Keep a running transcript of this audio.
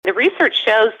the research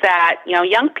shows that,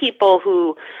 young people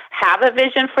who have a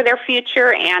vision for their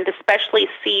future and especially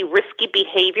see risky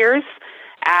behaviors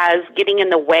as getting in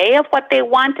the way of what they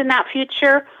want in that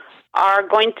future are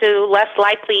going to less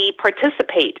likely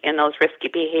participate in those risky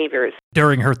behaviors.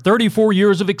 During her 34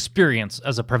 years of experience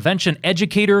as a prevention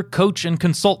educator, coach, and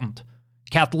consultant,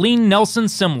 Kathleen Nelson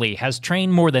Simley has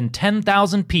trained more than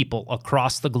 10,000 people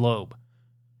across the globe.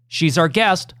 She's our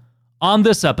guest on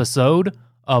this episode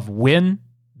of Win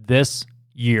This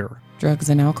Year. Drugs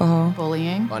and alcohol,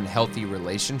 bullying, unhealthy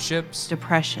relationships,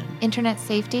 depression, internet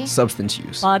safety, substance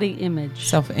use, body image,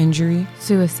 self-injury,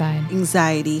 suicide,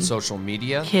 anxiety, social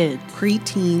media, kids,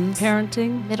 preteens,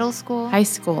 parenting, middle school, high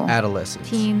school, adolescence,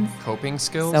 teens, coping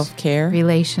skills, self-care,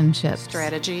 relationships,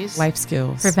 strategies, life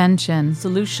skills, prevention,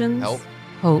 solutions, help,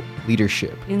 hope,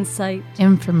 leadership, insight,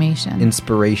 information,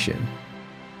 inspiration.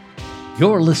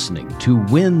 You're listening to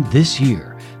Win This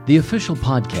Year, the official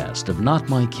podcast of Not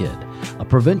My Kid, a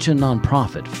prevention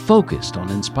nonprofit focused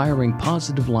on inspiring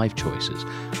positive life choices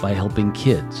by helping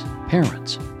kids,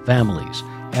 parents, families,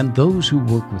 and those who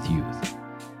work with youth.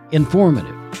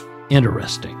 Informative,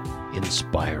 interesting,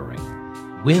 inspiring.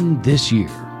 Win This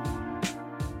Year.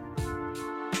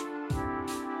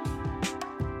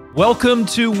 Welcome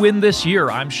to Win This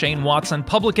Year. I'm Shane Watson,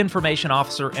 Public Information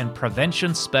Officer and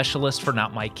Prevention Specialist for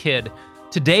Not My Kid.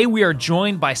 Today we are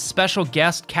joined by special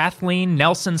guest Kathleen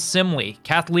Nelson Simley.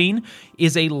 Kathleen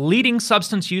is a leading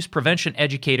substance use prevention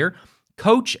educator,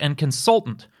 coach, and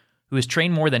consultant who has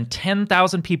trained more than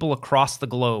 10,000 people across the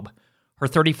globe. Her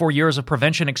 34 years of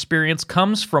prevention experience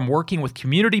comes from working with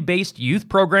community-based youth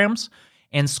programs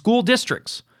and school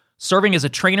districts, serving as a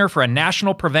trainer for a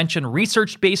national prevention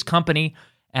research-based company,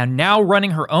 and now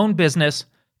running her own business,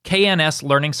 KNS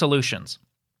Learning Solutions.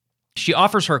 She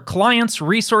offers her clients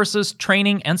resources,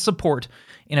 training, and support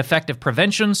in effective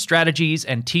prevention strategies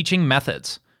and teaching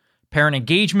methods, parent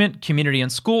engagement, community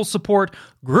and school support,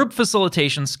 group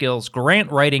facilitation skills, grant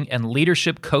writing, and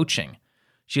leadership coaching.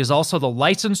 She is also the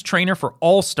licensed trainer for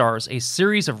All Stars, a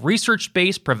series of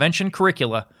research-based prevention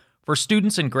curricula for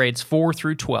students in grades 4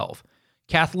 through 12.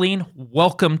 Kathleen,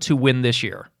 welcome to Win This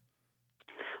Year.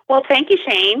 Well, thank you,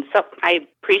 Shane. So I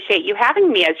appreciate you having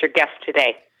me as your guest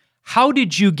today. How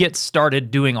did you get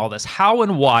started doing all this? How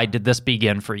and why did this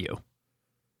begin for you?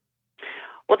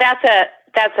 Well, that's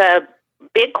a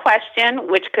big question,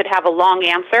 which could have a long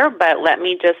answer, but let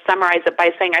me just summarize it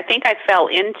by saying I think I fell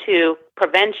into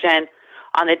prevention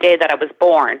on the day that I was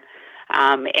born.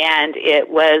 And it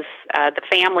was the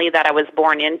family that I was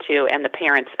born into and the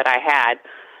parents that I had.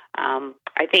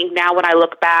 I think now when I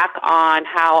look back on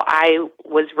how I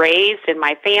was raised in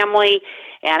my family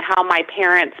and how my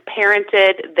parents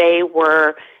parented, they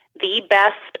were the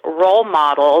best role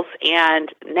models. And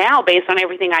now, based on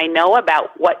everything I know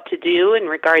about what to do in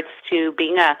regards to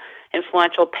being an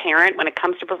influential parent when it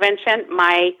comes to prevention,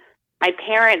 my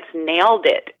parents nailed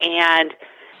it. And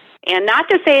not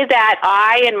to say that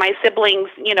I and my siblings,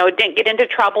 didn't get into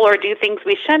trouble or do things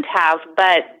we shouldn't have,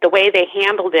 but the way they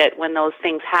handled it when those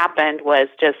things happened was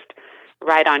just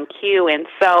right on cue. And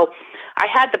so I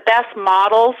had the best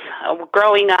models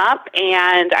growing up,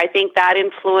 and I think that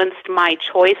influenced my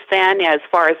choice then as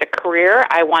far as a career.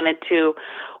 I wanted to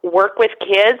work with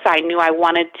kids. I knew I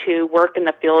wanted to work in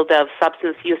the field of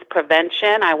substance use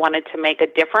prevention. I wanted to make a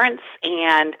difference.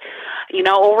 And,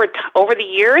 over the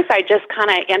years, I just kind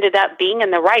of ended up being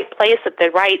in the right place at the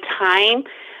right time,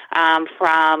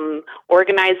 from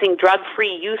organizing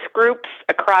drug-free youth groups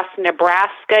across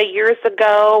Nebraska years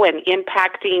ago and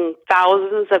impacting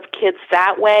thousands of kids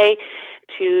that way,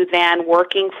 to then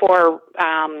working for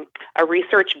a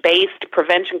research-based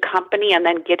prevention company and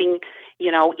then getting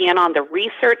in on the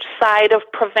research side of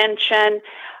prevention,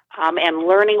 and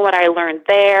learning what I learned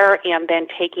there, and then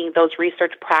taking those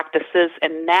research practices,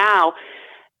 and now,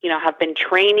 have been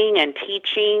training and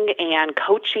teaching and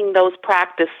coaching those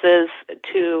practices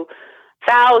to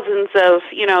thousands of,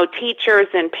 teachers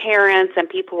and parents and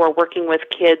people who are working with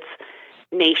kids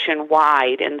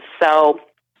nationwide. And so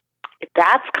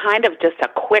that's kind of just a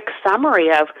quick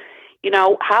summary of,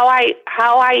 how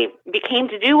I became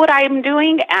to do what I'm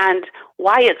doing and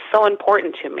why it's so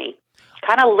important to me.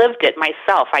 Kind of lived it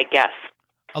myself, I guess.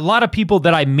 A lot of people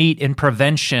that I meet in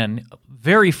prevention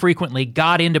very frequently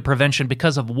got into prevention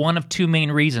because of one of two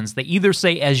main reasons. They either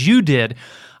say, as you did,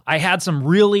 I had some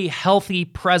really healthy,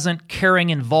 present, caring,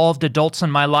 involved adults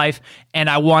in my life, and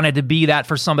I wanted to be that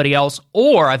for somebody else.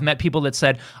 Or I've met people that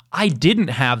said, I didn't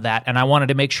have that, and I wanted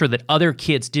to make sure that other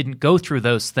kids didn't go through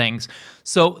those things.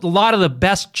 So a lot of the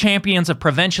best champions of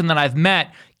prevention that I've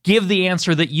met give the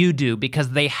answer that you do,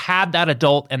 because they had that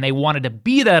adult and they wanted to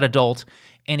be that adult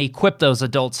and equip those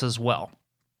adults as well.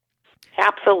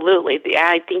 Absolutely.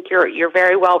 I think you're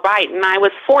very well right. And I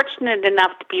was fortunate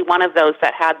enough to be one of those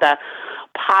that had the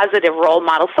positive role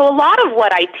model. So a lot of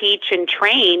what I teach and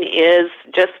train is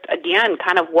just, again,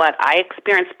 kind of what I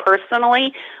experienced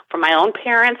personally from my own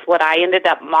parents, what I ended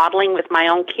up modeling with my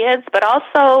own kids, but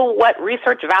also what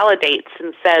research validates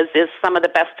and says is some of the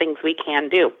best things we can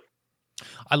do.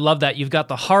 I love that. You've got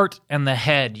the heart and the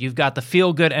head. You've got the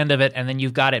feel-good end of it, and then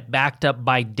you've got it backed up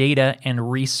by data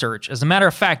and research. As a matter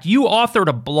of fact, you authored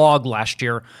a blog last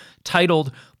year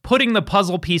titled Putting the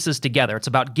Puzzle Pieces Together. It's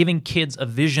about giving kids a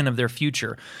vision of their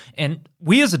future. And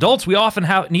we as adults, we often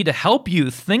need to help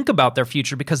youth think about their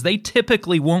future because they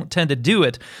typically won't tend to do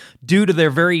it due to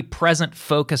their very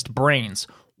present-focused brains.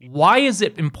 Why is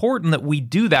it important that we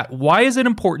do that? Why is it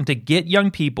important to get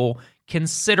young people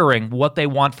considering what they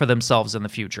want for themselves in the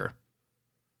future?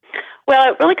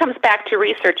 Well, it really comes back to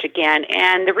research again,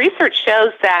 and the research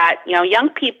shows that, young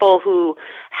people who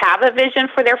have a vision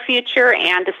for their future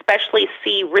and especially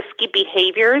see risky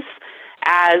behaviors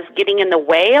as getting in the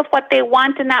way of what they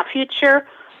want in that future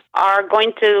are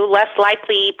going to less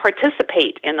likely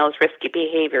participate in those risky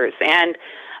behaviors. And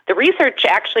the research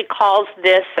actually calls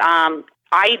this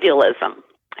idealism.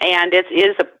 And it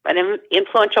is an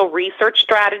influential research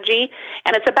strategy,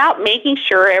 and it's about making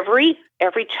sure every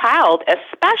child,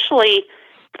 especially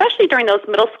during those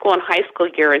middle school and high school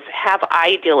years, have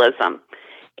idealism.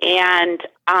 And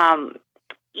the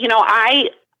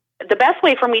best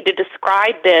way for me to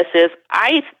describe this is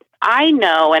I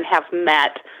know and have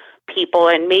met people,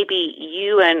 and maybe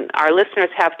you and our listeners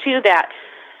have too, that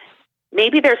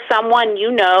maybe there's someone you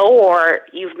know or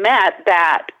you've met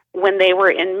that when they were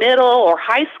in middle or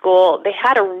high school, they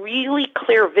had a really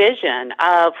clear vision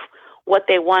of what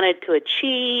they wanted to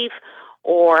achieve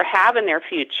or have in their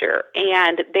future.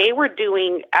 And they were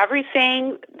doing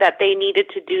everything that they needed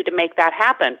to do to make that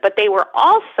happen. But they were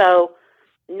also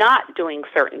not doing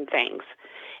certain things.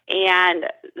 And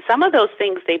some of those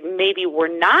things they maybe were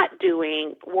not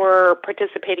doing were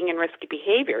participating in risky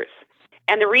behaviors.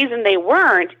 And the reason they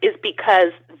weren't is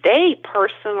because they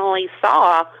personally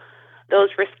saw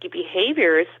those risky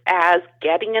behaviors as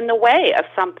getting in the way of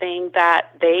something that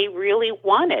they really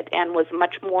wanted and was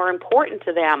much more important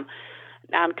to them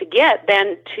to get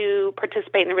than to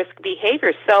participate in the risky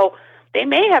behaviors. So they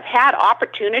may have had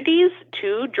opportunities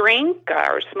to drink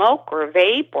or smoke or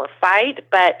vape or fight,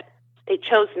 but they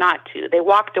chose not to. They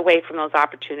walked away from those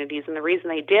opportunities, and the reason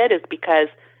they did is because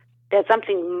they had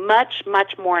something much,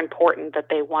 much more important that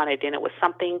they wanted, and it was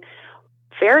something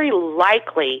very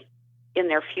likely in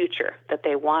their future that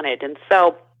they wanted. And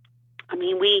so,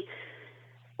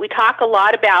 we talk a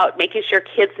lot about making sure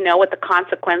kids know what the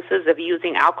consequences of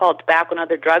using alcohol, tobacco, and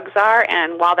other drugs are.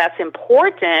 And while that's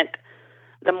important,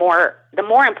 the more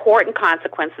important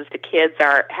consequences to kids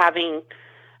are having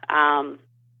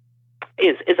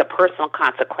is a personal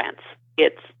consequence.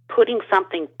 It's putting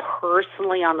something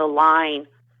personally on the line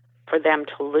for them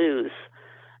to lose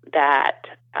that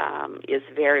is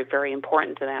very, very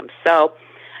important to them. So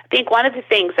I think one of the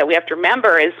things that we have to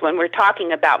remember is when we're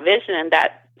talking about vision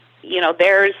that,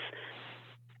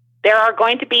 there are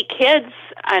going to be kids,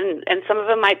 and some of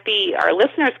them might be our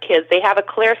listeners' kids. They have a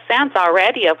clear sense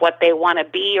already of what they want to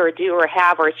be or do or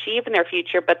have or achieve in their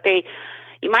future, but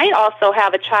you might also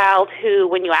have a child who,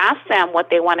 when you ask them what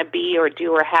they want to be or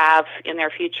do or have in their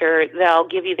future, they'll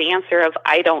give you the answer of,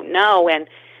 I don't know.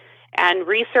 And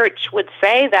research would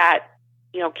say that,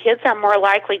 kids are more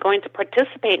likely going to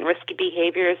participate in risky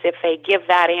behaviors if they give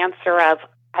that answer of,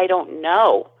 I don't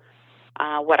know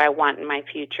what I want in my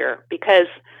future. Because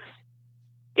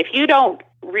if you don't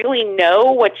really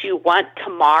know what you want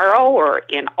tomorrow or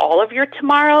in all of your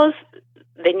tomorrows,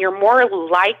 then you're more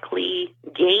likely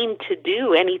game to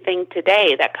do anything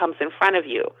today that comes in front of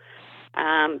you.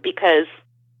 Because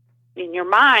in your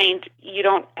mind, you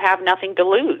don't have nothing to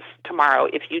lose tomorrow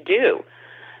if you do.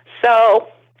 So,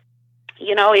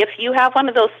 if you have one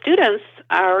of those students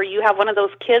or you have one of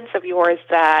those kids of yours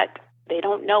that they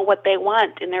don't know what they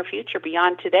want in their future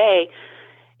beyond today,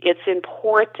 it's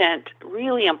important,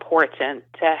 really important,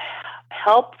 to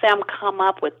help them come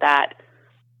up with that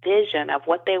vision of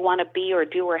what they want to be or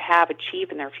do or have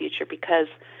achieve in their future, because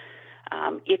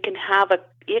it can have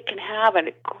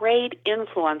a great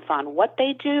influence on what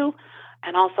they do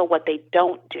and also what they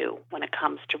don't do when it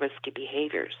comes to risky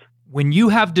behaviors. When you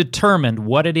have determined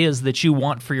what it is that you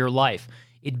want for your life,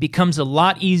 it becomes a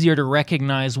lot easier to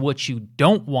recognize what you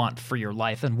don't want for your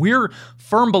life. And we're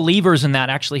firm believers in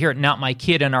that actually here at Not My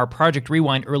Kid in our Project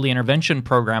Rewind early intervention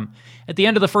program. At the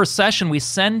end of the first session, we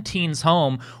send teens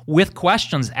home with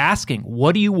questions asking,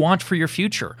 what do you want for your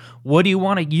future? What do you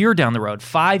want a year down the road,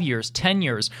 5 years, 10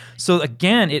 years? So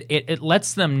again, it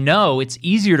lets them know it's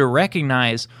easier to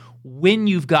recognize when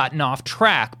you've gotten off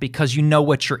track because you know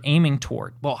what you're aiming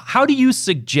toward. Well, how do you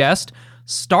suggest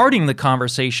starting the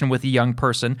conversation with a young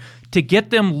person to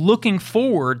get them looking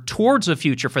forward towards a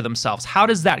future for themselves? How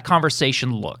does that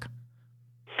conversation look?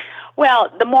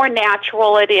 Well, the more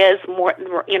natural it is, more,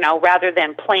 rather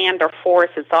than planned or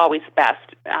forced, it's always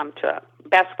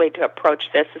best way to approach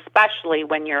this, especially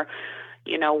when you're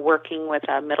working with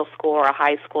a middle school or a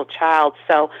high school child.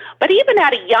 So, but even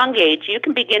at a young age, you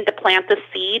can begin to plant the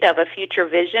seed of a future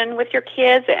vision with your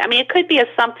kids. I mean, it could be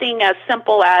something as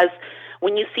simple as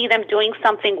when you see them doing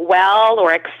something well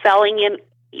or excelling in,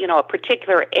 a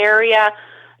particular area,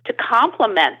 to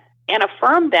compliment and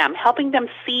affirm them, helping them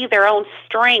see their own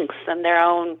strengths and their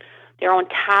own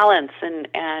talents, and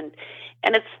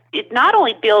it not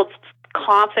only builds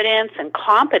confidence and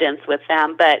competence with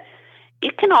them, but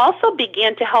it can also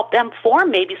begin to help them form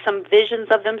maybe some visions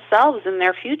of themselves in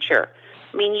their future.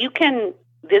 I mean, you can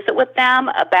visit with them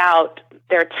about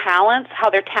their talents,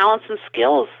 how their talents and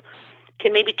skills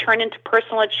can maybe turn into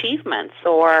personal achievements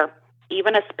or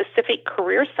even a specific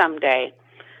career someday.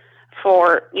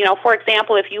 For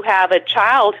example, if you have a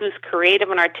child who's creative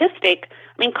and artistic,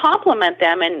 compliment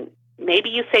them, and maybe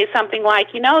you say something like,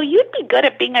 you'd be good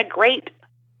at being a great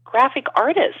graphic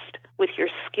artist with your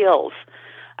skills.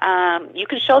 You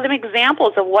can show them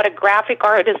examples of what a graphic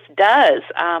artist does.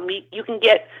 You can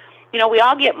get, we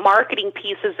all get marketing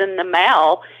pieces in the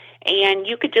mail, and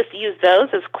you could just use those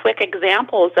as quick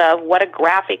examples of what a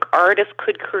graphic artist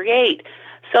could create.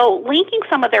 So linking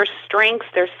some of their strengths,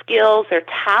 their skills, their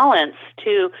talents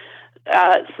to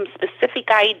some specific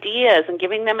ideas and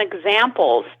giving them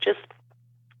examples, just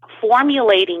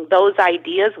formulating those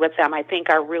ideas with them, I think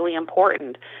are really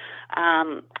important.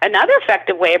 Another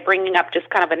effective way of bringing up just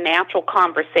kind of a natural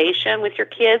conversation with your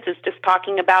kids is just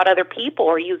talking about other people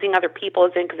or using other people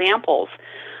as examples.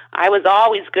 I was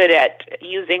always good at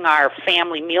using our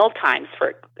family meal times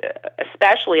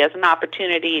especially as an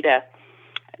opportunity to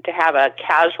have a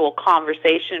casual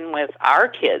conversation with our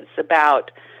kids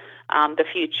about the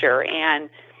future. And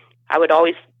I would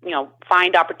always,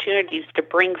 find opportunities to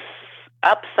bring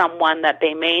up someone that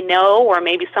they may know or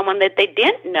maybe someone that they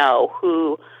didn't know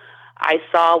who I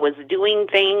saw was doing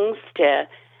things to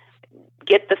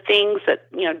get the things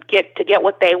that, get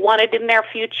what they wanted in their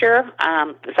future.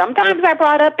 Sometimes I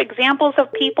brought up examples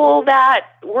of people that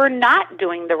were not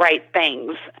doing the right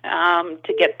things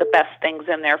to get the best things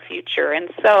in their future. And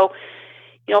so,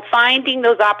 finding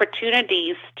those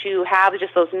opportunities to have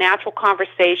just those natural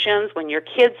conversations when your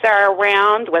kids are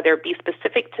around, whether it be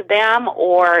specific to them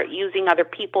or using other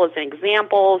people as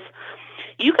examples.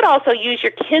 You could also use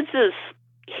your kids as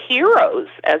heroes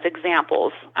as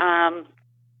examples,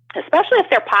 especially if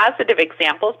they're positive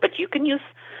examples, but you can use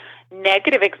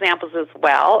negative examples as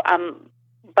well.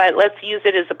 But let's use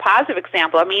it as a positive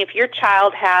example. I mean, if your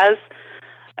child has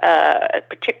a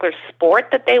particular sport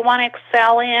that they want to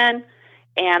excel in,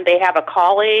 and they have a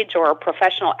college or a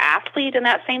professional athlete in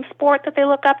that same sport that they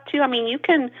look up to, you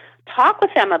can talk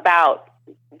with them about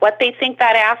what they think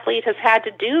that athlete has had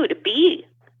to do to be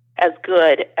as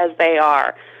good as they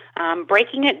are.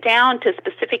 Breaking it down to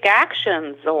specific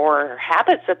actions or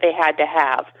habits that they had to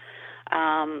have.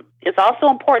 It's also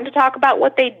important to talk about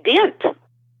what they didn't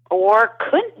or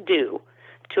couldn't do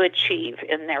to achieve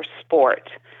in their sport.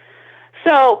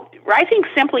 So I think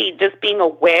simply just being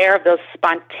aware of those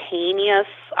spontaneous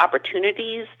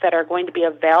opportunities that are going to be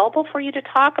available for you to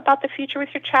talk about the future with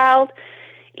your child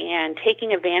and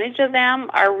taking advantage of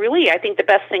them are really, I think, the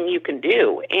best thing you can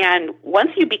do. And once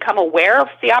you become aware of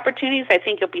the opportunities, I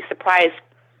think you'll be surprised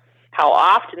how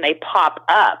often they pop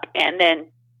up, and then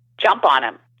jump on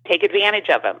them, take advantage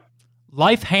of them.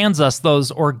 Life hands us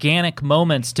those organic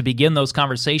moments to begin those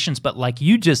conversations, but like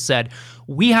you just said,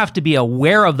 we have to be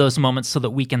aware of those moments so that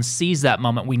we can seize that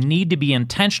moment. We need to be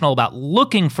intentional about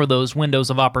looking for those windows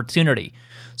of opportunity.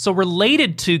 So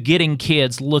related to getting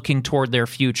kids looking toward their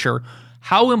future,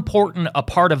 how important a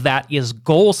part of that is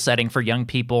goal setting for young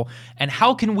people, and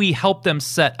how can we help them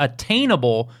set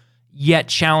attainable yet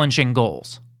challenging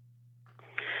goals?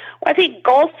 Well, I think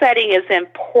goal setting is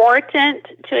important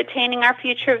to attaining our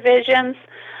future visions,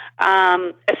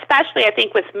 especially I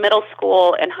think with middle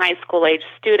school and high school age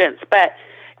students. But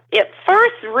it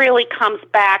first really comes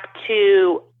back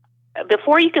to,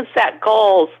 before you can set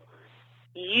goals,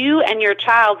 you and your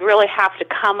child really have to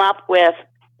come up with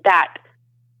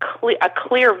a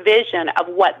clear vision of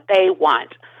what they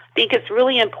want. I think it's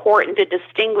really important to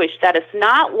distinguish that it's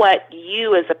not what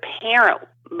you as a parent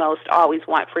most always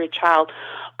want for your child,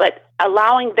 but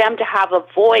allowing them to have a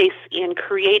voice in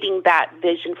creating that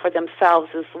vision for themselves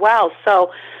as well.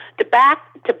 So to back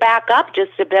up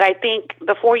just a bit, I think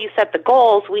before you set the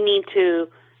goals, we need to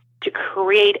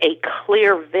create a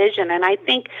clear vision. And I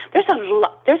think there's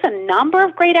a number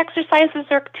of great exercises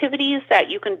or activities that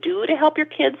you can do to help your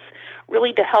kids,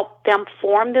 really to help them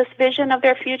form this vision of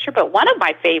their future. But one of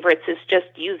my favorites is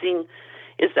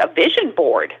a vision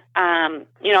board.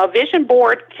 A vision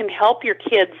board can help your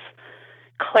kids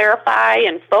clarify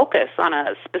and focus on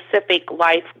a specific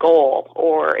life goal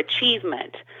or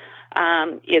achievement.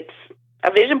 It's a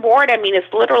vision board. I mean,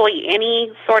 it's literally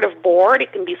any sort of board.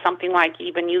 It can be something like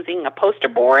even using a poster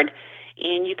board,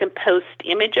 and you can post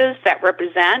images that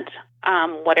represent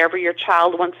whatever your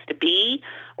child wants to be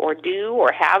or do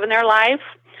or have in their life.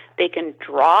 They can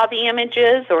draw the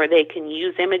images, or they can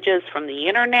use images from the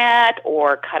internet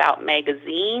or cut out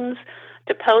magazines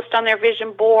to post on their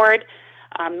vision board.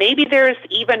 Maybe there's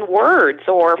even words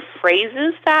or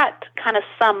phrases that kind of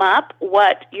sum up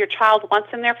what your child wants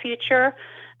in their future,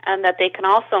 and that they can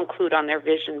also include on their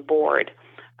vision board.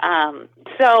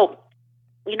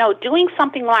 Doing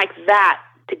something like that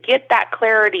to get that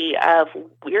clarity of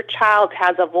your child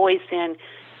has a voice in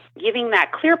giving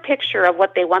that clear picture of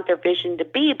what they want their vision to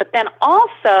be. But then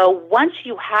also, once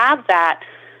you have that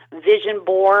vision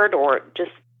board or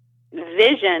just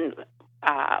vision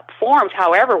formed,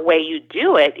 however way you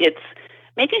do it, it's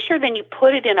making sure then you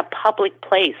put it in a public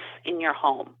place in your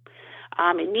home.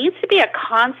 It needs to be a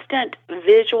constant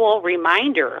visual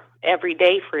reminder every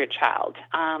day for your child.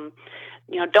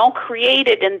 Don't create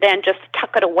it and then just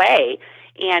tuck it away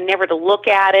and never to look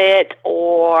at it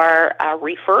or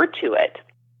refer to it.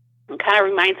 It kind of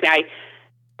reminds me, I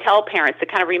tell parents, it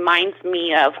kind of reminds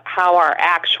me of how our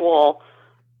actual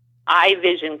eye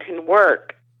vision can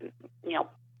work.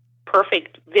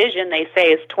 Perfect vision, they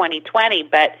say, is 20/20,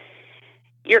 but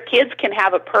your kids can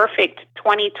have a perfect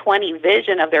 20/20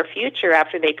 vision of their future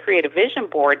after they create a vision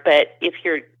board. But if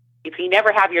you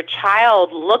never have your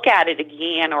child look at it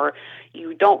again, or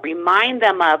you don't remind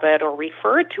them of it or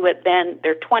refer to it, then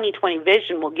their 20/20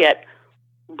 vision will get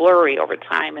blurry over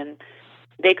time, and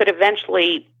they could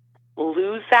eventually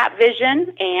lose that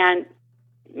vision and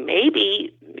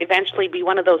maybe eventually be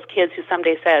one of those kids who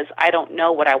someday says, I don't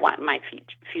know what I want in my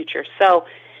future. So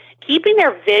keeping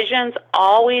their visions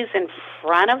always in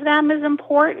front of them is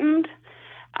important,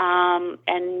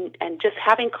 and just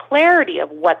having clarity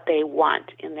of what they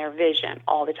want in their vision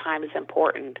all the time is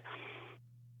important.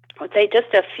 I would say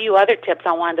just a few other tips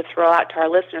I wanted to throw out to our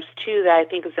listeners too that I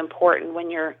think is important when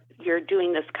you're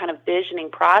doing this kind of visioning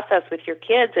process with your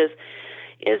kids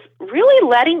is really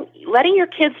letting your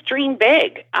kids dream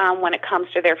big when it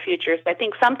comes to their futures. I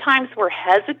think sometimes we're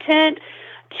hesitant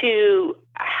to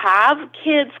have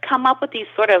kids come up with these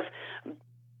sort of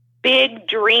big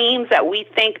dreams that we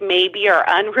think maybe are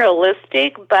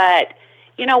unrealistic, but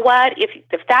you know what?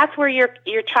 If that's where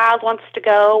your child wants to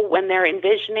go when they're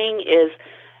envisioning is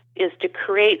to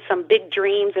create some big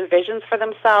dreams and visions for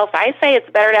themselves, I say it's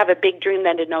better to have a big dream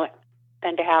than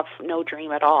to have no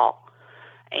dream at all.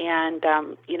 And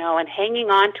and hanging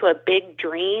on to a big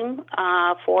dream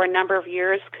for a number of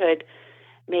years could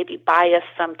maybe buy us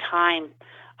some time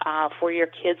for your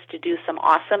kids to do some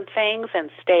awesome things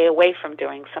and stay away from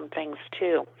doing some things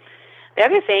too. The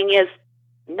other thing is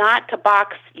not to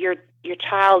box your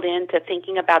child into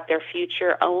thinking about their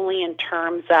future only in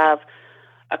terms of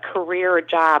a career or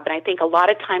job. And I think a lot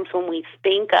of times when we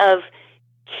think of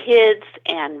kids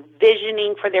and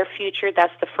visioning for their future,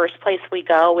 that's the first place we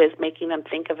go, is making them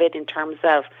think of it in terms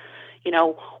of,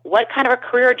 what kind of a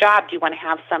career or job do you want to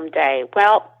have someday?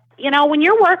 Well, when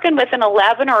you're working with an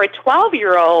 11 or a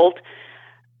 12-year-old,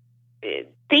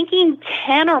 thinking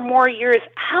 10 or more years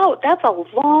out, that's a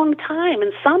long time.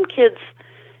 And some kids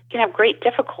can have great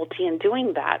difficulty in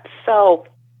doing that. So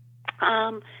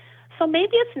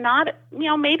maybe it's not,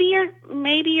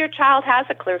 maybe your child has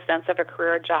a clear sense of a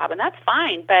career or job, and that's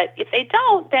fine. But if they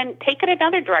don't, then take it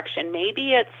another direction.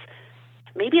 Maybe it's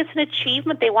an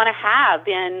achievement they want to have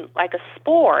in like a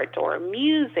sport or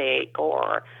music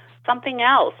or something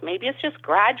else. Maybe it's just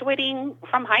graduating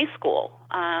from high school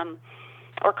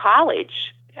or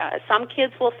college. Some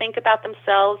kids will think about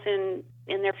themselves in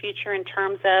their future in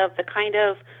terms of the kind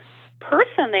of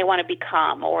person they want to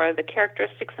become or the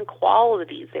characteristics and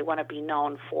qualities they want to be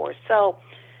known for. So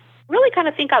really kind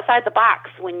of think outside the box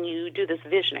when you do this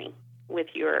visioning with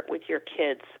your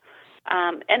kids.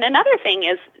 And another thing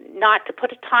is not to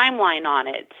put a timeline on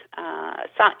it.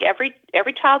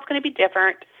 Every child's going to be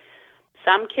different.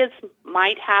 Some kids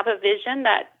might have a vision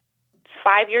that's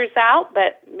 5 years out,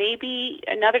 but maybe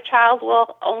another child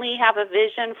will only have a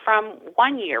vision from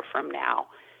 1 year from now.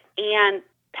 And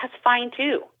that's fine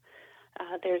too.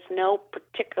 There's no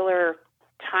particular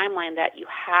timeline that you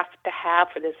have to have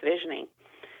for this visioning.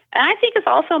 And I think it's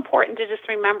also important to just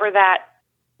remember that,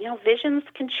 visions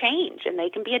can change and they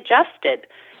can be adjusted.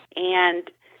 And,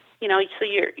 so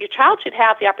your child should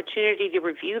have the opportunity to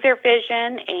review their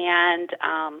vision and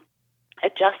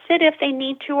adjust it if they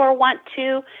need to or want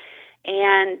to,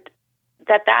 and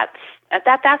that's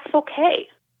okay.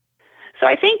 So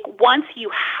I think once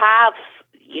you've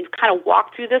kind of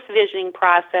walked through this visioning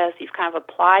process, you've kind of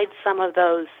applied some of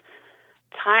those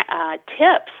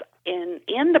tips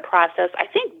in the process, I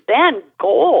think then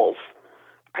goals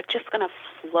are just going to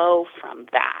flow from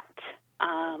that.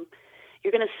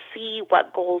 You're going to see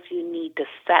what goals you need to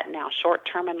set now,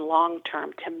 short-term and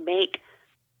long-term, to make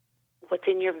what's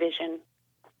in your vision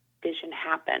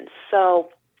happen. So,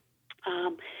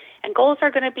 and goals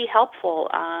are going to be helpful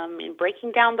in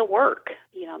breaking down the work,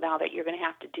 now that you're going to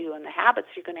have to do, and the habits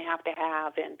you're going to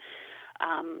have, and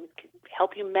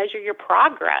help you measure your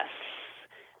progress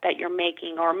that you're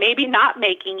making, or maybe not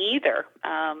making either.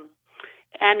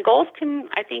 And goals can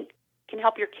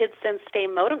help your kids then stay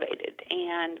motivated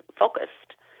and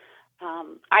focused.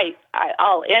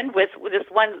 I'll end with this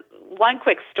one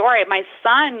quick story. My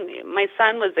son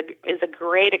is a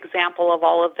great example of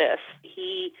all of this.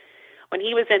 When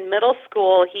he was in middle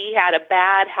school, he had a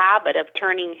bad habit of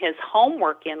turning his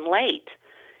homework in late,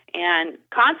 and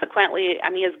consequently,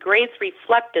 his grades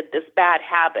reflected this bad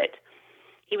habit.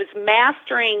 He was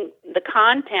mastering the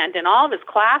content in all of his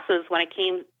classes when it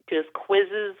came to his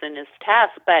quizzes and his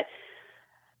tests, but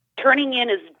turning in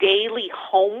his daily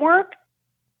homework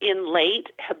in late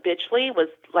habitually was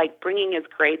like bringing his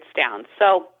grades down.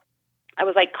 So I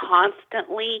was like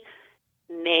constantly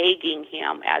nagging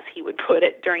him, as he would put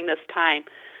it, during this time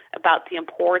about the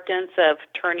importance of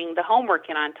turning the homework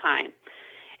in on time.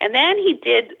 And then he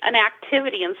did an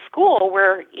activity in school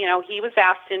where, he was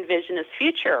asked to envision his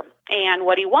future and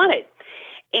what he wanted.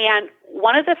 And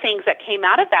one of the things that came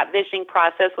out of that visioning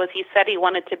process was he said he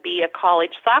wanted to be a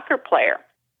college soccer player.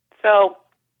 So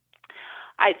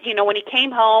when he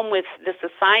came home with this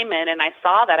assignment and I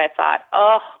saw that, I thought,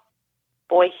 oh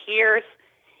boy, here's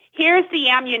the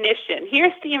ammunition.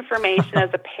 Here's the information as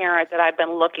a parent that I've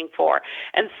been looking for.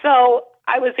 And so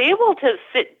I was able to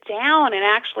sit down and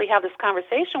actually have this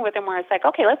conversation with him where I was like,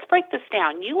 okay, let's break this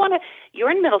down.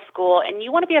 You're in middle school and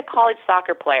you want to be a college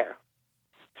soccer player.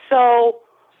 So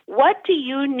what do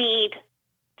you need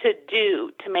to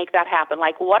do to make that happen?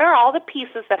 Like, what are all the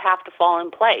pieces that have to fall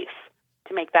in place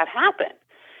to make that happen?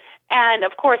 And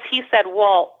of course he said,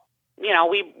 well,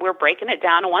 we're breaking it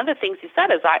down. And one of the things he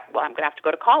said is, I'm going to have to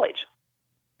go to college.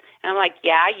 And I'm like,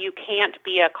 yeah, you can't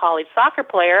be a college soccer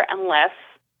player unless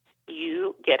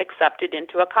you get accepted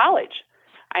into a college.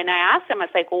 And I asked him, I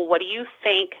was like, well, what do you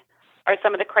think are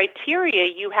some of the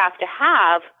criteria you have to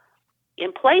have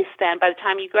in place then by the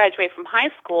time you graduate from high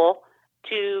school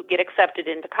to get accepted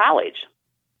into college?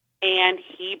 And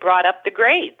he brought up the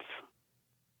grades.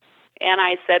 And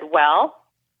I said, well,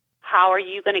 how are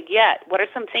you going to what are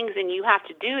some things that you have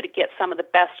to do to get some of the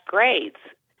best grades?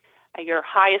 Your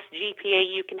highest GPA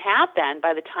you can have then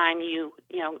by the time you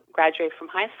graduate from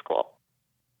high school.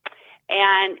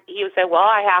 And he would say, well,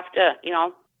 I have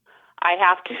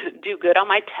to do good on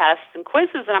my tests and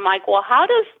quizzes. And I'm like, well, how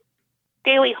does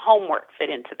daily homework fit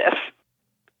into this?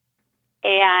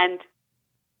 And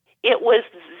it was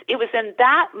in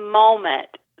that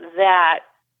moment that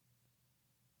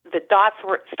the dots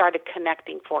started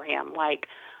connecting for him. Like,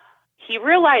 he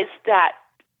realized that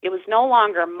it was no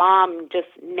longer mom just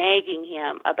nagging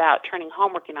him about turning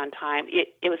homework in on time.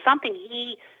 It was something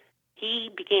he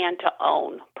began to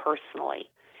own personally.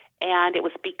 And it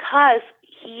was because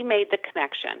he made the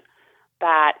connection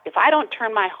that if I don't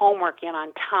turn my homework in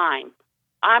on time,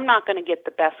 I'm not going to get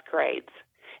the best grades.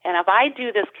 And if I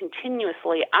do this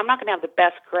continuously, I'm not going to have the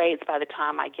best grades by the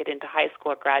time I get into high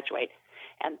school or graduate.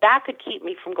 And that could keep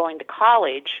me from going to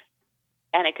college,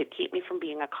 and it could keep me from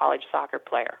being a college soccer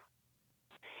player.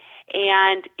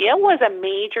 And it was a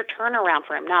major turnaround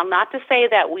for him. Now, not to say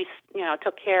that we,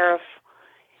 took care of,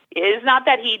 it is not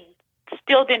that he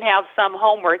still didn't have some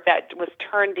homework that was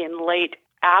turned in late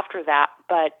after that,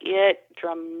 but it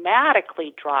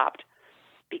dramatically dropped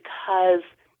because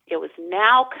it was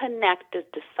now connected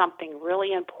to something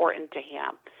really important to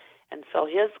him. And so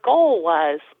his goal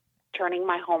was turning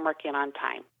my homework in on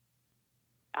time,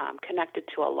 connected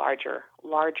to a larger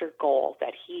larger goal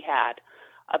that he had,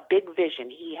 a big vision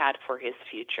he had for his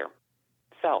future.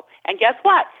 So, and guess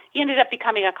what? He ended up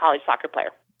becoming a college soccer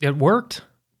player. It worked.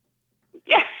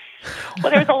 Yeah.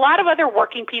 Well, there's a lot of other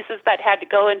working pieces that had to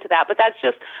go into that, but that's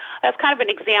kind of an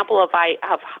example of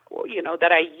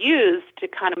that I use to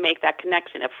kind of make that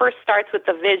connection. It first starts with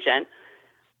the vision,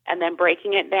 and then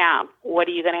breaking it down. What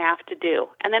are you going to have to do?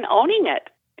 And then owning it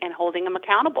and holding them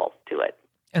accountable to it.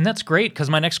 And that's great,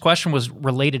 because my next question was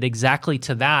related exactly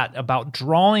to that, about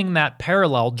drawing that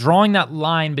parallel, drawing that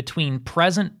line between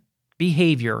present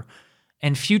behavior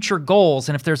and future goals.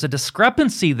 And if there's a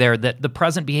discrepancy there, that the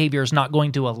present behavior is not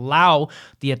going to allow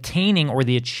the attaining or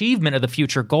the achievement of the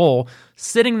future goal,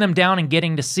 sitting them down and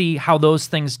getting to see how those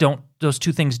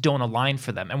two things don't align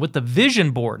for them. And with the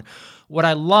vision board, what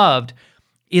I loved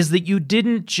is that you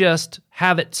didn't just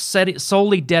have it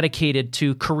solely dedicated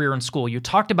to career and school. You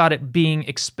talked about it being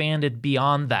expanded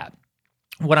beyond that.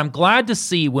 What I'm glad to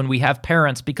see when we have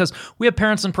parents, because we have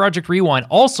parents in Project Rewind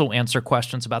also answer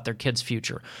questions about their kids'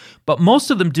 future, but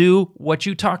most of them do what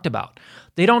you talked about.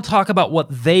 They don't talk about what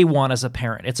they want as a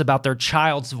parent. It's about their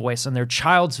child's voice and their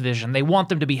child's vision. They want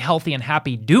them to be healthy and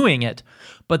happy doing it,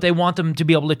 but they want them to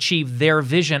be able to achieve their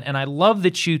vision. And I love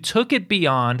that you took it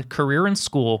beyond career and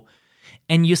school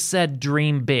and you said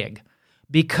dream big,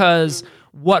 because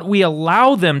what we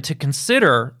allow them to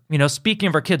consider, speaking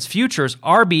of our kids' futures,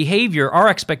 our behavior, our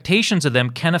expectations of them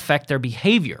can affect their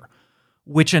behavior,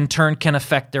 which in turn can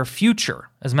affect their future.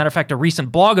 As a matter of fact, a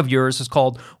recent blog of yours is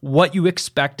called What You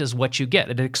Expect is What You Get.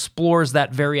 It explores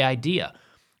that very idea.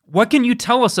 What can you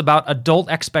tell us about adult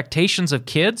expectations of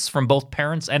kids from both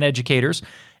parents and educators,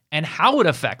 and how it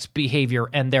affects behavior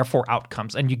and therefore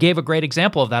outcomes? And you gave a great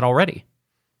example of that already.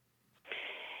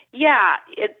 Yeah,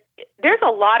 there's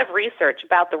a lot of research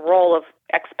about the role of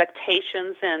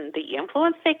expectations and the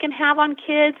influence they can have on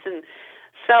kids. And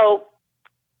so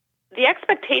the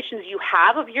expectations you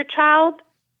have of your child,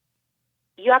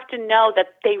 you have to know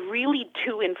that they really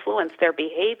do influence their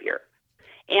behavior.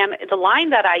 And the line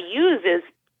that I use is,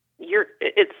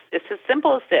 it's as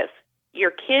simple as this.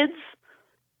 Your kids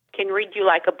can read you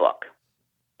like a book,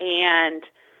 and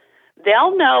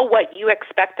they'll know what you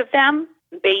expect of them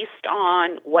based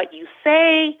on what you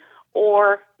say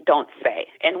or don't say,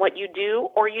 and what you do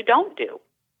or you don't do.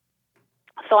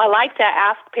 So I like to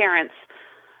ask parents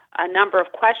a number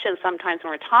of questions sometimes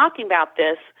when we're talking about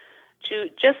this, to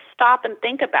just stop and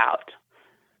think about,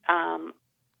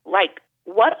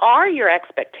 what are your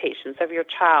expectations of your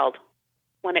child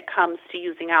when it comes to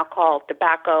using alcohol,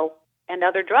 tobacco, and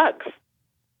other drugs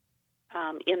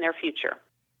in their future?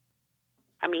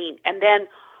 And then,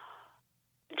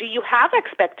 do you have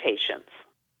expectations?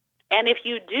 And if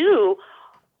you do,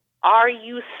 are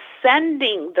you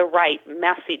sending the right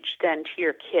message then to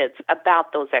your kids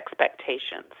about those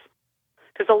expectations?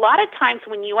 Because a lot of times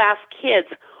when you ask kids,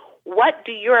 what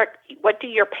do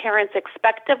your parents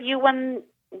expect of you when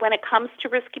it comes to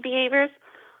risky behaviors,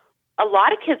 a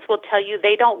lot of kids will tell you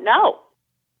they don't know.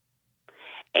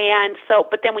 And so,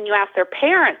 but then when you ask their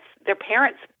parents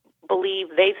believe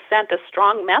they've sent a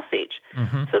strong message.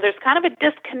 Mm-hmm. So there's kind of a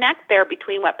disconnect there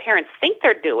between what parents think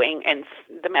they're doing and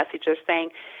the message they're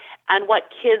saying and what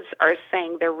kids are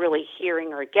saying they're really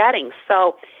hearing or getting.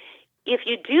 So if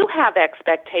you do have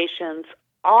expectations,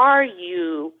 are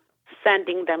you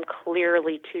sending them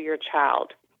clearly to your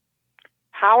child?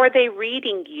 How are they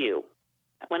reading you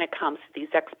when it comes to these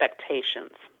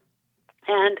expectations?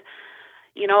 And,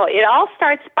 it all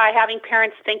starts by having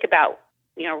parents think about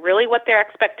really what their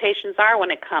expectations are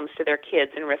when it comes to their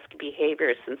kids and risky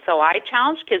behaviors. And so I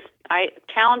challenge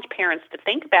parents to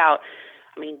think about,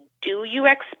 do you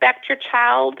expect your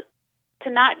child to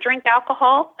not drink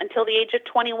alcohol until the age of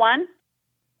 21?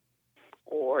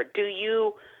 Or do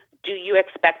you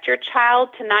expect your child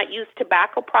to not use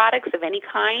tobacco products of any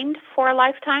kind for a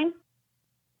lifetime?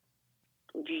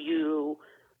 Do you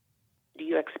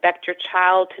expect your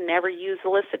child to never use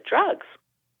illicit drugs?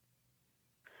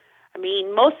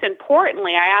 Most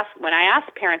importantly, when I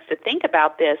ask parents to think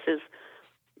about this is,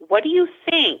 what do you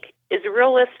think is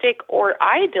realistic or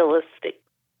idealistic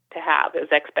to have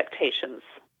as expectations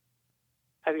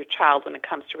of your child when it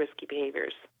comes to risky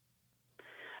behaviors?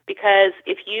 Because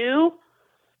if you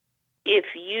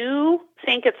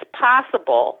think it's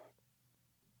possible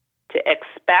to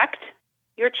expect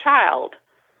your child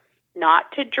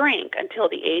not to drink until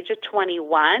the age of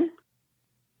 21,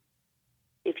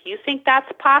 if you think that's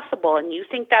possible and you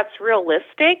think that's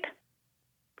realistic,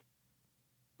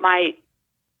 my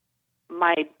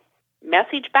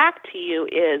message back to you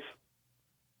is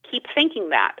keep thinking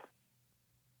that.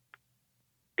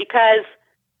 Because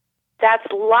that's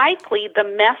likely the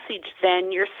message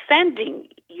then you're sending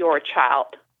your child,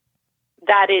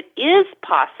 that it is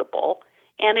possible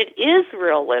and it is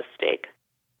realistic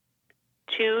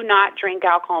to not drink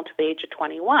alcohol until the age of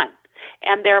 21.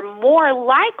 And they're more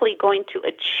likely going to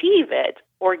achieve it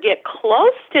or get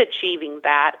close to achieving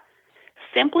that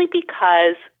simply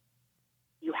because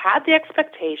you had the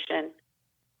expectation,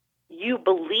 you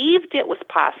believed it was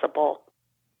possible,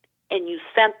 and you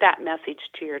sent that message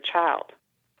to your child.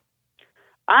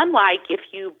 Unlike if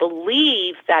you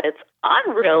believe that it's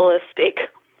unrealistic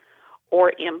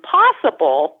or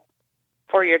impossible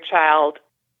for your child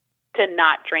to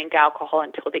not drink alcohol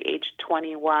until the age of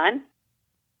 21.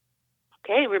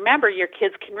 Okay, remember, your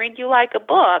kids can read you like a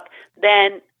book,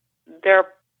 then they're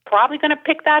probably going to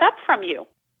pick that up from you.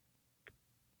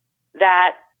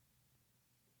 That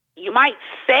you might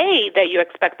say that you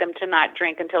expect them to not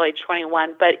drink until age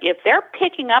 21, but if they're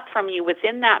picking up from you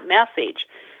within that message,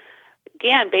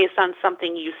 again, based on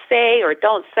something you say or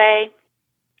don't say,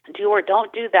 do or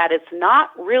don't do that, it's not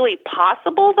really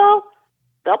possible, though,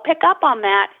 they'll pick up on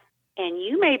that, and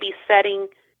you may be setting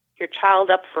your child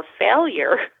up for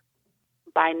failure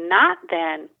by not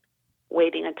then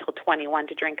waiting until 21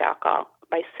 to drink alcohol,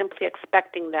 by simply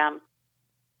expecting them,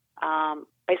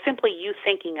 by simply you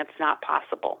thinking it's not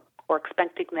possible or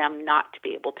expecting them not to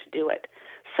be able to do it.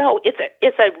 So it's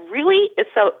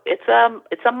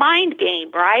a mind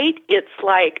game, right? It's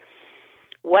like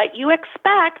what you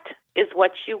expect is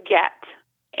what you get,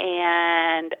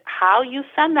 and how you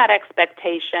send that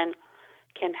expectation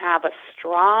can have a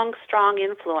strong, strong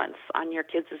influence on your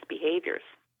kids' behaviors.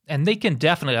 And they can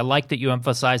definitely, I like that you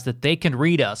emphasize that they can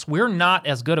read us. We're not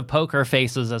as good of poker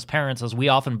faces as parents as we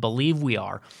often believe we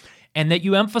are. And that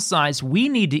you emphasize we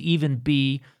need to even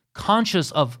be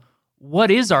conscious of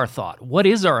what is our thought? What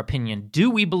is our opinion? Do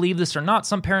we believe this or not?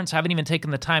 Some parents haven't even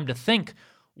taken the time to think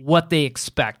what they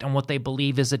expect and what they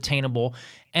believe is attainable.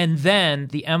 And then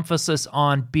the emphasis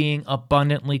on being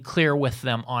abundantly clear with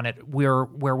them on it. Where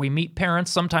we meet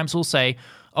parents, sometimes we'll say,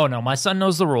 oh no, my son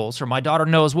knows the rules, or my daughter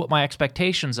knows what my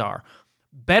expectations are.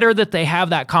 Better that they have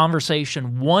that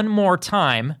conversation one more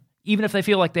time, even if they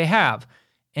feel like they have,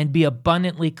 and be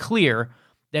abundantly clear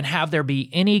than have there be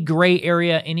any gray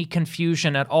area, any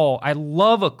confusion at all. I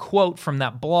love a quote from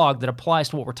that blog that applies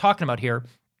to what we're talking about here.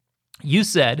 You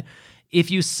said,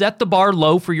 if you set the bar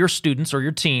low for your students or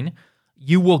your teen,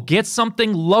 you will get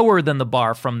something lower than the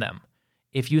bar from them.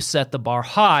 If you set the bar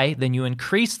high, then you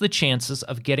increase the chances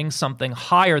of getting something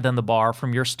higher than the bar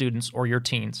from your students or your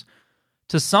teens.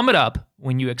 To sum it up,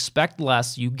 when you expect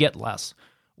less, you get less.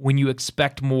 When you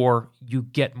expect more, you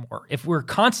get more. If we're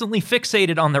constantly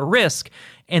fixated on the risk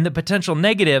and the potential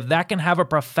negative, that can have a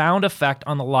profound effect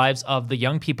on the lives of the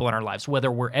young people in our lives,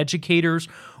 whether we're educators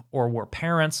or we're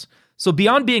parents. So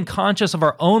beyond being conscious of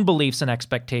our own beliefs and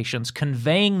expectations,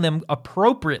 conveying them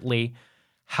appropriately,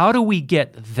 how do we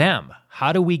get them?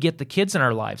 How do we get the kids in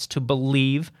our lives to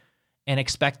believe and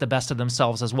expect the best of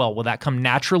themselves as well? Will that come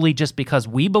naturally just because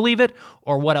we believe it,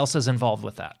 or what else is involved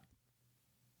with that?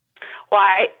 Well,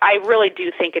 I really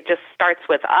do think it just starts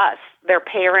with us, their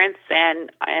parents, and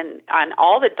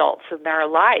all the adults in their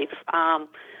life,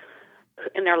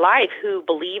 who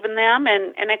believe in them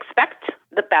and expect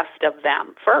the best of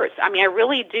them first. I mean, I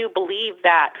really do believe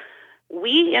that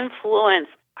we influence,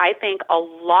 I think, a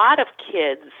lot of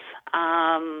kids'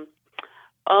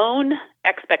 own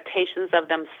expectations of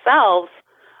themselves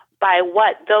by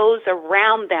what those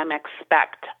around them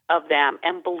expect of them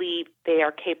and believe they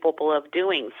are capable of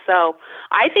doing. So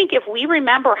I think if we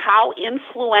remember how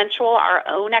influential our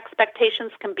own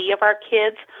expectations can be of our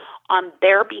kids on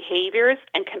their behaviors,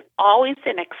 and can always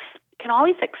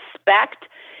expect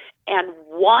and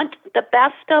want the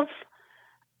best of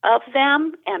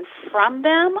them and from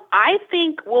them, I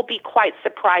think we'll be quite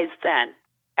surprised then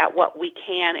at what we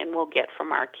can and will get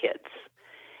from our kids.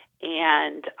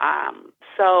 And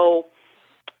so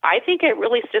I think it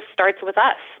really just starts with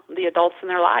us, the adults in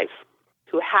their lives,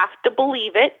 who have to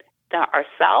believe it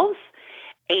ourselves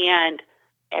and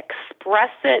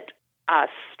express it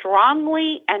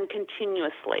strongly and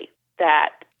continuously,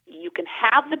 that you can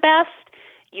have the best,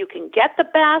 you can get the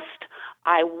best,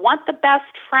 I want the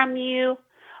best from you,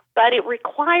 but it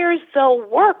requires the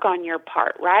work on your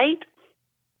part, right?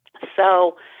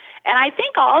 So, and I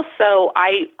think also,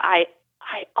 I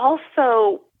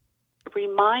also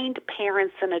remind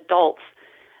parents and adults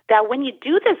that when you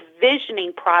do this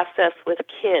visioning process with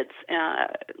kids,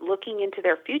 looking into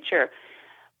their future,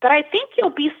 but I think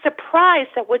you'll be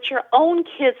surprised at what your own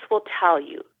kids will tell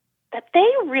you, that they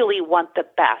really want the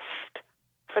best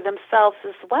for themselves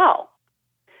as well.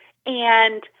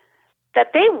 And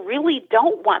that they really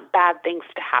don't want bad things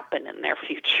to happen in their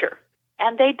future.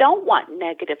 And they don't want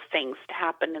negative things to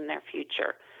happen in their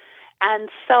future. And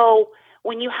so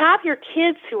when you have your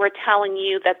kids who are telling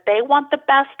you that they want the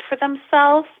best for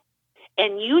themselves,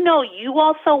 and you know you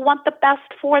also want the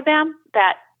best for them,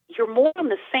 that you're more on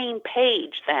the same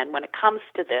page then when it comes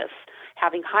to this,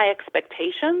 having high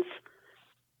expectations,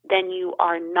 then you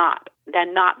are not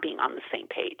being on the same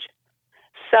page.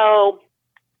 So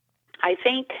I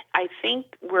think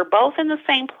we're both in the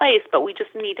same place, but we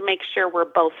just need to make sure we're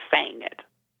both saying it.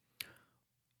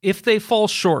 If they fall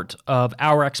short of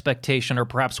our expectation or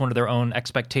perhaps one of their own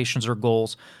expectations or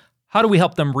goals, how do we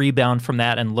help them rebound from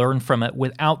that and learn from it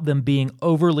without them being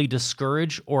overly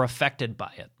discouraged or affected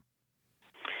by it?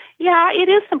 Yeah, it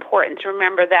is important to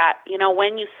remember that,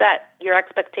 when you set your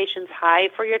expectations high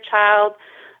for your child,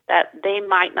 that they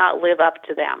might not live up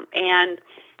to them. And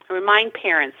remind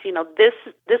parents, this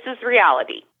is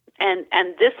reality, and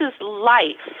this is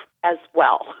life as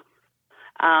well.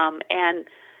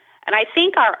 And I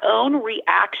think our own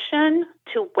reaction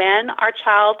to when our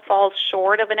child falls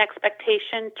short of an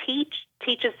expectation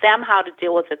teaches them how to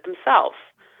deal with it themselves.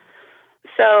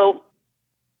 So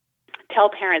tell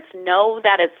parents, know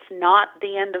that it's not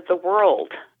the end of the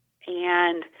world,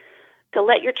 and to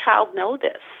let your child know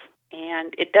this.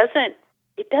 And it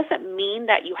doesn't mean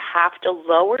that you have to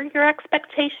lower your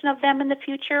expectation of them in the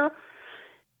future.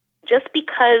 Just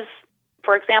because,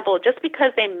 for example,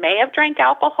 they may have drank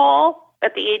alcohol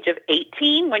at the age of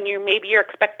 18 when maybe your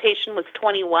expectation was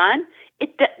 21,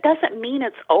 it doesn't mean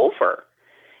it's over,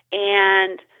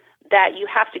 and that you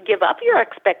have to give up your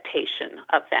expectation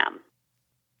of them.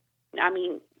 I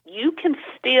mean, you can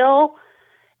still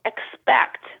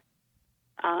expect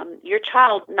your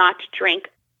child not to drink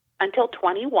until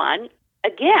 21,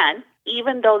 again,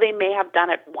 even though they may have done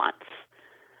it once.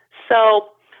 So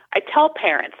I tell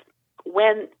parents,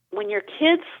 when your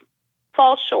kids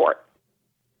fall short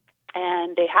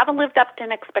and they haven't lived up to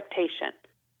an expectation,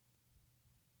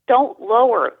 don't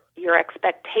lower your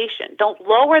expectation. Don't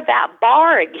lower that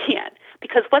bar again,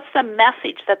 because what's the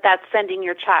message that that's sending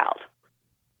your child?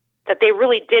 That they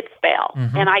really did fail,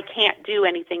 and I can't do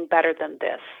anything better than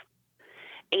this.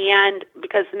 And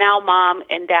because now mom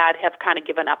and dad have kind of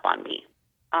given up on me.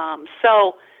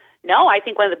 No, I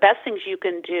think one of the best things you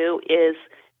can do is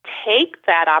take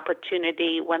that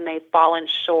opportunity when they've fallen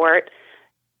short.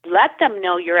 Let them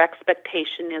know your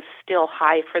expectation is still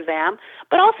high for them,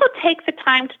 but also take the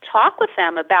time to talk with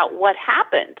them about what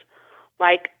happened.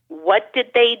 Like, what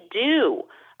did they do?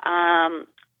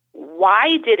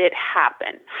 Why did it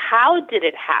happen? How did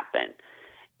it happen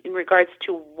in regards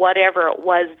to whatever it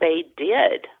was they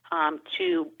did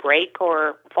to break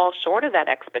or fall short of that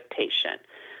expectation?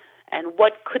 And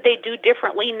what could they do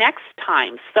differently next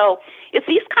time? So it's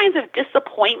these kinds of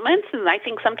disappointments and I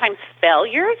think sometimes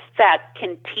failures that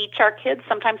can teach our kids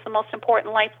sometimes the most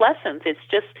important life lessons. It's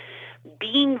just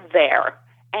being there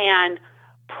and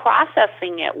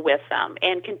processing it with them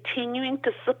and continuing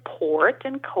to support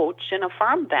and coach and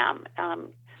affirm them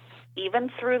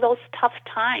even through those tough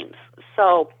times.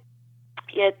 So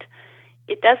it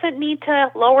doesn't need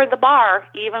to lower the bar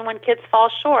even when kids fall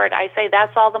short. I say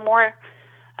that's all the more.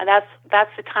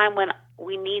 That's the time when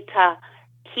we need to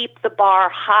keep the bar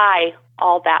high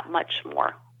all that much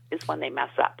more, is when they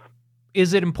mess up.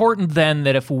 Is it important then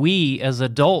that if we as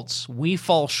adults, we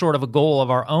fall short of a goal of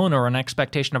our own or an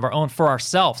expectation of our own for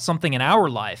ourselves, something in our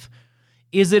life,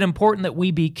 is it important that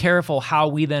we be careful how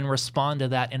we then respond to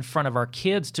that in front of our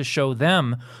kids to show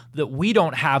them that we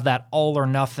don't have that all or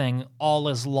nothing, all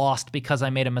is lost because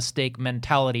I made a mistake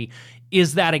mentality?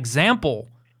 Is that example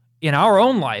in our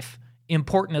own life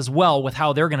important as well with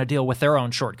how they're going to deal with their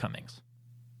own shortcomings?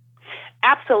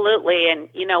 Absolutely. And,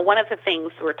 one of the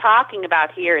things we're talking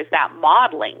about here is that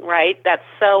modeling, right? That's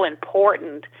so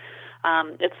important.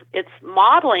 It's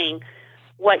modeling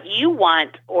what you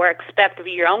want or expect of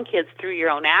your own kids through your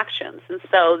own actions. And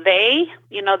so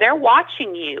they're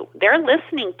watching you, they're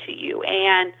listening to you,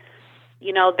 and,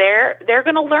 they're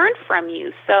going to learn from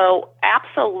you. So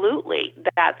absolutely,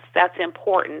 that's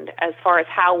important as far as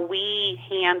how we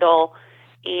handle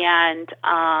and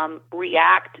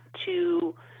react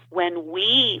to when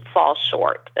we fall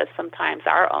short of sometimes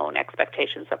our own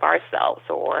expectations of ourselves,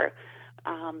 or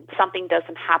something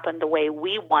doesn't happen the way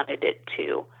we wanted it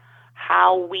to,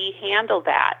 how we handle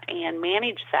that and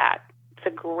manage that. It's a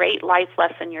great life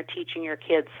lesson you're teaching your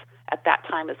kids at that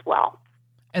time as well.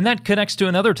 And that connects to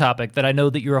another topic that I know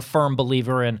that you're a firm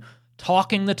believer in,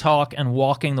 talking the talk and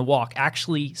walking the walk,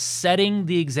 actually setting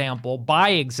the example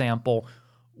by example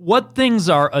What things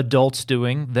are adults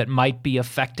doing that might be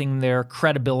affecting their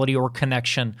credibility or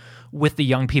connection with the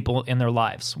young people in their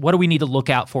lives? What do we need to look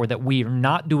out for that we are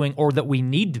not doing or that we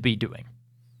need to be doing?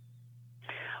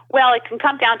 Well, it can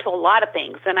come down to a lot of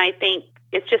things, and I think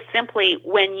it's just simply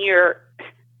when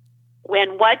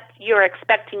what you're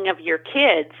expecting of your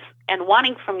kids and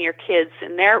wanting from your kids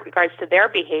in their regards to their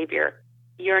behavior,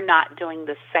 you're not doing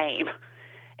the same.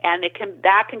 And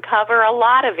that can cover a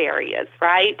lot of areas,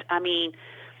 right?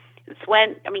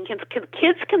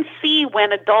 Kids can see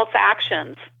when adults'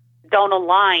 actions don't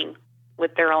align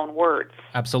with their own words.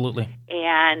 Absolutely.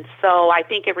 And so I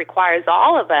think it requires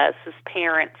all of us as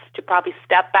parents to probably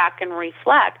step back and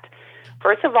reflect.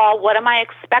 First of all, what am I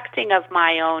expecting of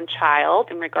my own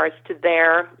child in regards to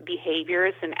their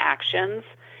behaviors and actions?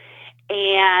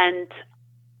 And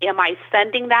am I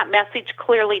sending that message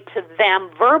clearly to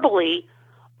them verbally,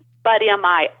 but am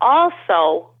I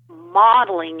also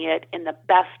modeling it in the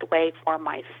best way for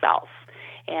myself?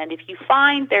 And if you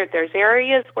find there's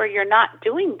areas where you're not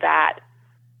doing that,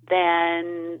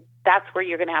 then that's where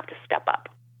you're going to have to step up.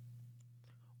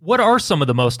 What are some of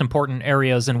the most important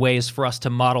areas and ways for us to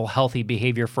model healthy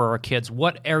behavior for our kids?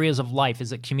 What areas of life?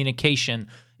 Is it communication?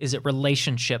 Is it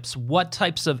relationships? What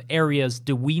types of areas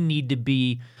do we need to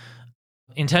be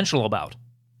intentional about?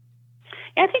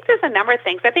 I think there's a number of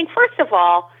things. I think, first of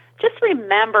all, just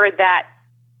remember that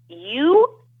you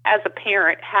as a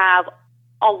parent have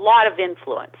a lot of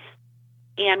influence.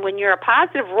 And when you're a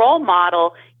positive role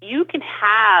model, you can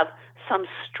have some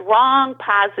strong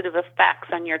positive effects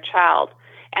on your child.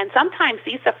 And sometimes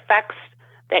these effects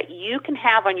that you can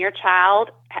have on your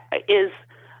child is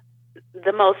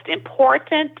the most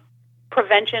important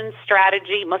prevention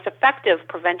strategy, most effective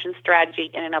prevention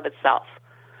strategy in and of itself.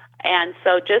 And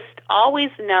so just always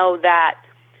know that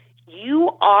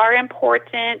you are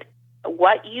important,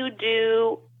 what you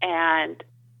do and,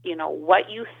 what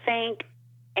you think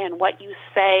and what you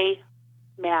say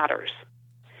matters.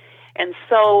 And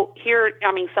so here,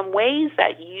 some ways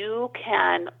that you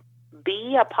can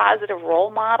be a positive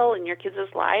role model in your kids'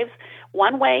 lives.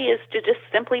 One way is to just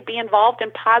simply be involved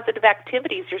in positive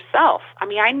activities yourself.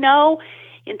 I know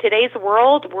in today's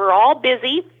world, we're all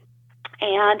busy,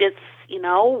 and it's,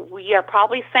 we are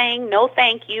probably saying no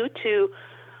thank you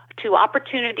to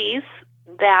opportunities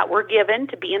that we're given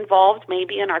to be involved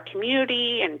maybe in our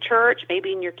community and church,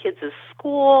 maybe in your kids'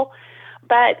 school.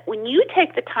 But when you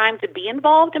take the time to be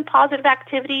involved in positive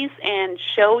activities and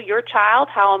show your child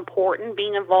how important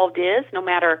being involved is, no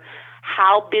matter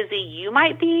how busy you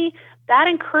might be, that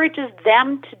encourages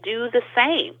them to do the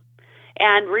same.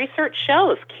 And research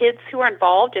shows kids who are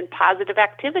involved in positive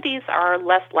activities are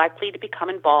less likely to become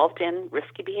involved in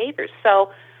risky behaviors.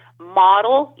 So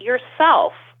model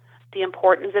yourself the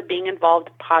importance of being involved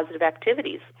in positive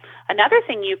activities. Another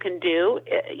thing you can do,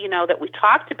 that we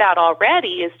talked about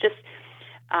already, is just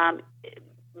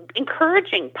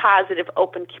encouraging positive,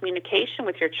 open communication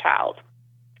with your child.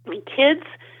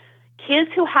 Kids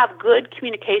who have good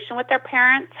communication with their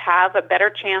parents have a better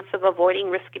chance of avoiding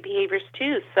risky behaviors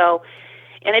too. So,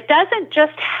 and it doesn't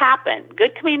just happen.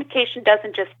 Good communication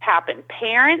doesn't just happen.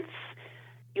 Parents,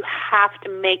 you have to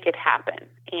make it happen.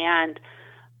 And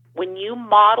when you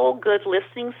model good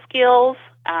listening skills,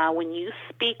 when you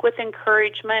speak with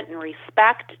encouragement and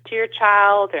respect to your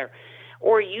child,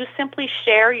 or you simply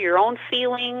share your own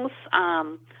feelings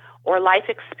or life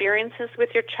experiences with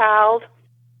your child,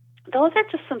 those are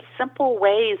just some simple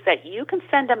ways that you can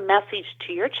send a message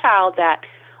to your child that,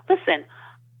 listen,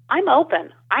 I'm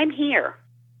open, I'm here,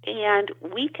 and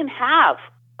we can have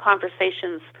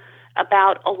conversations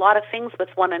about a lot of things with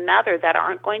one another that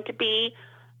aren't going to be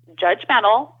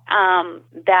judgmental,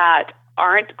 that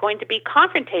aren't going to be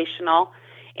confrontational.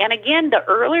 And again, the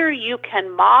earlier you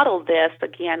can model this,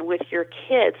 again, with your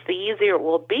kids, the easier it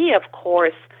will be, of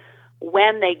course,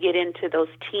 when they get into those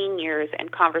teen years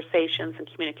and conversations and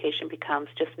communication becomes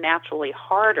just naturally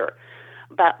harder.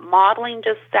 But modeling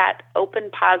just that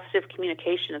open, positive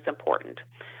communication is important.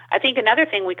 I think another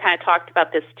thing, we kind of talked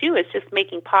about this too, is just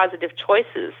making positive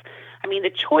choices. The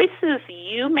choices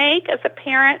you make as a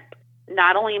parent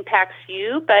not only impacts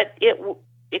you, but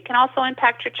it can also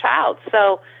impact your child.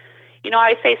 So,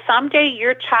 I say someday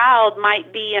your child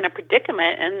might be in a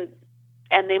predicament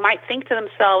and they might think to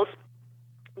themselves,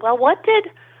 well, what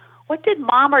did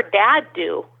mom or dad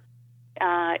do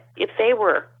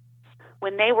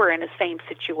when they were in the same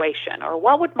situation? Or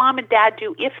what would mom and dad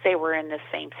do if they were in the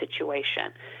same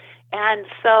situation? And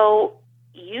so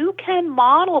you can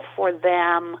model for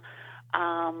them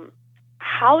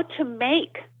how to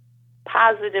make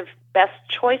positive, best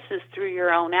choices through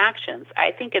your own actions.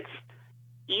 I think it's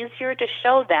easier to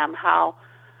show them how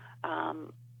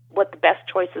what the best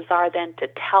choices are than to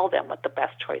tell them what the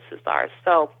best choices are.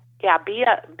 So, yeah, be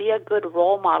a good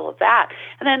role model of that.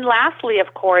 And then lastly,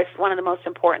 of course, one of the most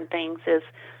important things is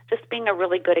just being a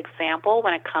really good example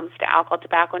when it comes to alcohol,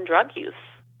 tobacco, and drug use.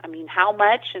 I mean, how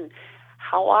much and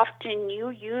how often you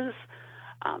use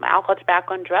alcohol,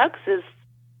 tobacco, and drugs is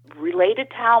related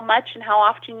to how much and how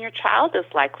often your child is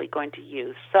likely going to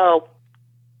use. So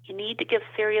you need to give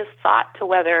serious thought to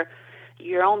whether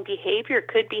your own behavior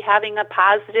could be having a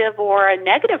positive or a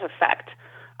negative effect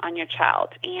on your child.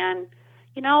 And,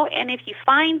 and if you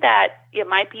find that it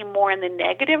might be more in the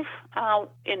negative,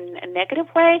 in a negative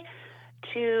way,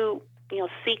 to,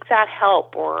 seek that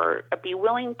help or be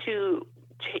willing to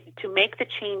make the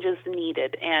changes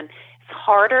needed. And it's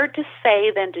harder to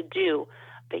say than to do,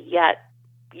 but yet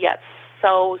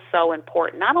so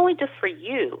important, not only just for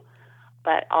you,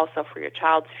 but also for your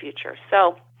child's future.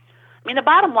 So, the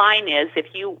bottom line is if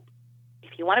you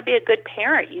want to be a good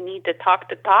parent, you need to talk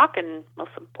the talk and,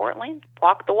 most importantly,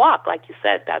 walk the walk. Like you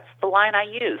said, that's the line I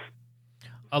use.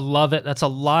 I love it. That's a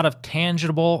lot of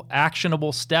tangible,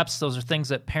 actionable steps. Those are things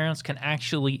that parents can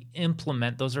actually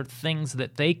implement. Those are things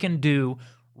that they can do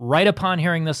right upon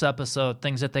hearing this episode,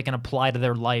 things that they can apply to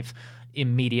their life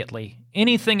immediately.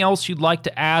 Anything else you'd like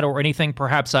to add, or anything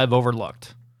perhaps I've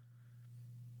overlooked?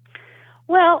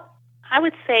 Well, I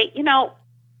would say,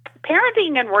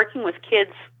 parenting and working with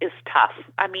kids is tough.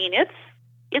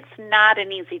 It's not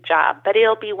an easy job, but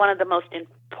it'll be one of the most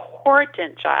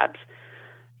important jobs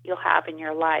you'll have in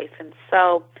your life. And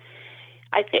so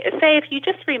I say if you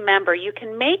just remember, you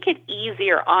can make it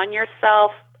easier on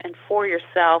yourself and for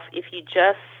yourself if you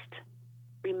just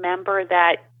remember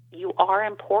that you are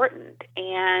important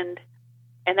and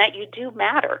that you do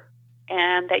matter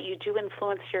and that you do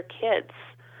influence your kids.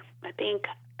 I think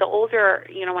the older,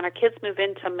 when our kids move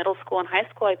into middle school and high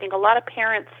school, I think a lot of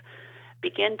parents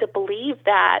begin to believe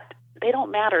that they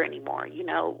don't matter anymore.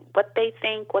 What they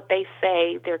think, what they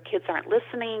say, their kids aren't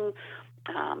listening.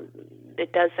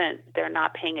 They're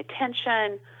not paying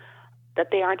attention, that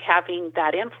they aren't having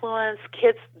that influence.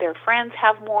 Kids, their friends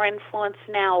have more influence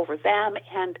now over them.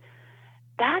 And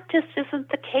that just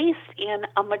isn't the case in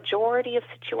a majority of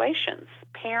situations.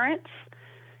 Parents'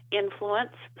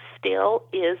 influence still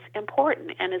is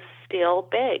important and is still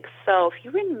big. So if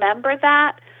you remember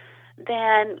that,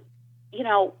 then,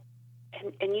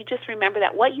 and you just remember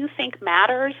that what you think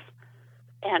matters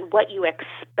and what you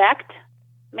expect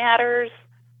matters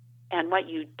and what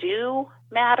you do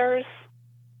matters,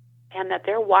 and that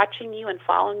they're watching you and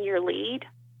following your lead,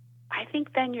 I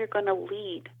think then you're going to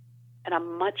lead in a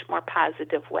much more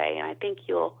positive way. And I think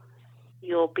you'll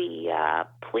be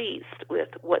pleased with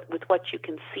what you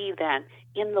can see then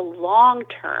in the long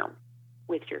term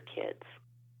with your kids.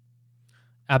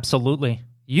 Absolutely.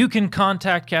 You can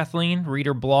contact Kathleen, read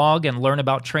her blog, and learn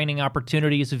about training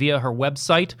opportunities via her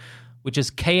website, which is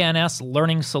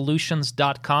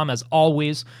knslearningsolutions.com. As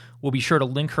always, we'll be sure to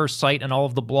link her site and all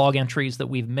of the blog entries that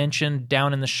we've mentioned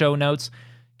down in the show notes.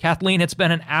 Kathleen, it's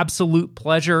been an absolute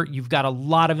pleasure. You've got a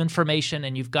lot of information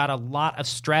and you've got a lot of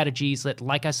strategies that,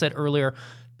 like I said earlier,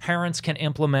 parents can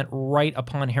implement right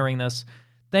upon hearing this.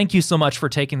 Thank you so much for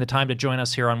taking the time to join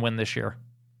us here on Win This Year.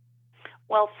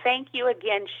 Well, thank you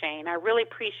again, Shane. I really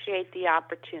appreciate the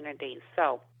opportunity.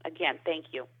 So, again,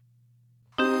 thank you.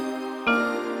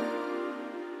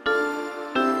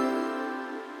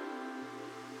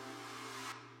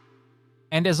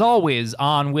 And as always,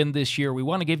 on Win This Year, we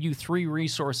want to give you 3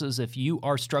 resources if you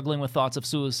are struggling with thoughts of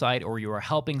suicide or you are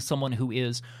helping someone who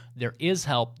is. There is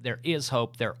help, there is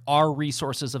hope, there are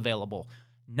resources available.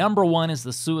 Number 1 is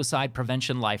the Suicide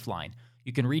Prevention Lifeline.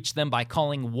 You can reach them by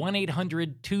calling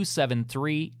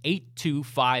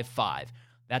 1-800-273-8255.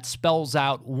 That spells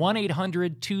out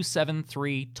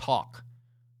 1-800-273-TALK.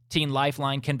 Teen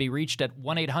Lifeline can be reached at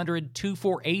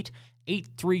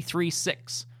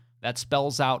 1-800-248-8336. That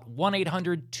spells out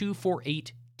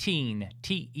 1-800-248-TEEN,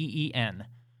 T-E-E-N.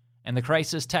 And the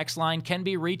crisis text line can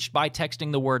be reached by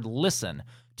texting the word LISTEN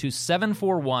to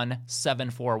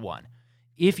 741-741.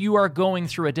 If you are going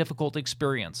through a difficult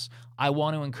experience, I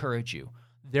want to encourage you.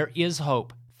 There is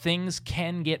hope. Things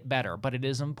can get better, but it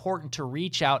is important to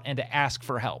reach out and to ask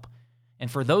for help.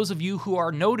 And for those of you who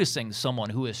are noticing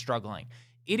someone who is struggling,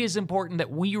 it is important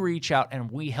that we reach out and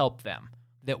we help them,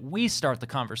 that we start the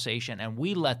conversation and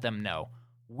we let them know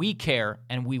we care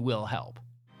and we will help.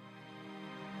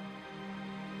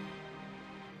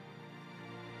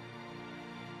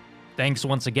 Thanks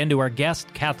once again to our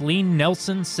guest, Kathleen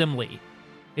Nelson Simley.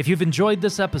 If you've enjoyed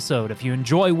this episode, if you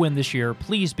enjoy Win This Year,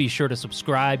 please be sure to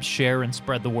subscribe, share, and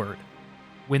spread the word.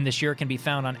 Win This Year can be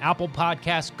found on Apple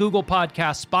Podcasts, Google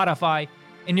Podcasts, Spotify,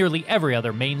 and nearly every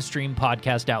other mainstream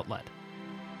podcast outlet.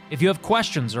 If you have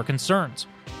questions or concerns,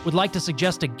 would like to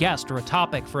suggest a guest or a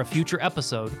topic for a future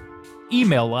episode,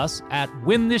 email us at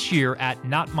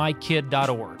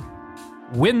winthisyear@notmykid.org.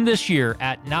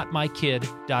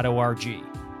 winthisyear@notmykid.org.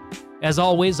 As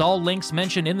always, all links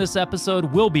mentioned in this episode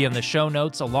will be in the show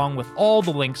notes, along with all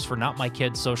the links for Not My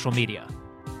Kid's social media.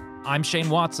 I'm Shane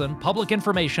Watson, Public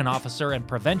Information Officer and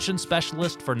Prevention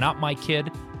Specialist for Not My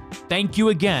Kid. Thank you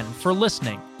again for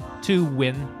listening to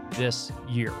Win This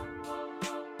Year.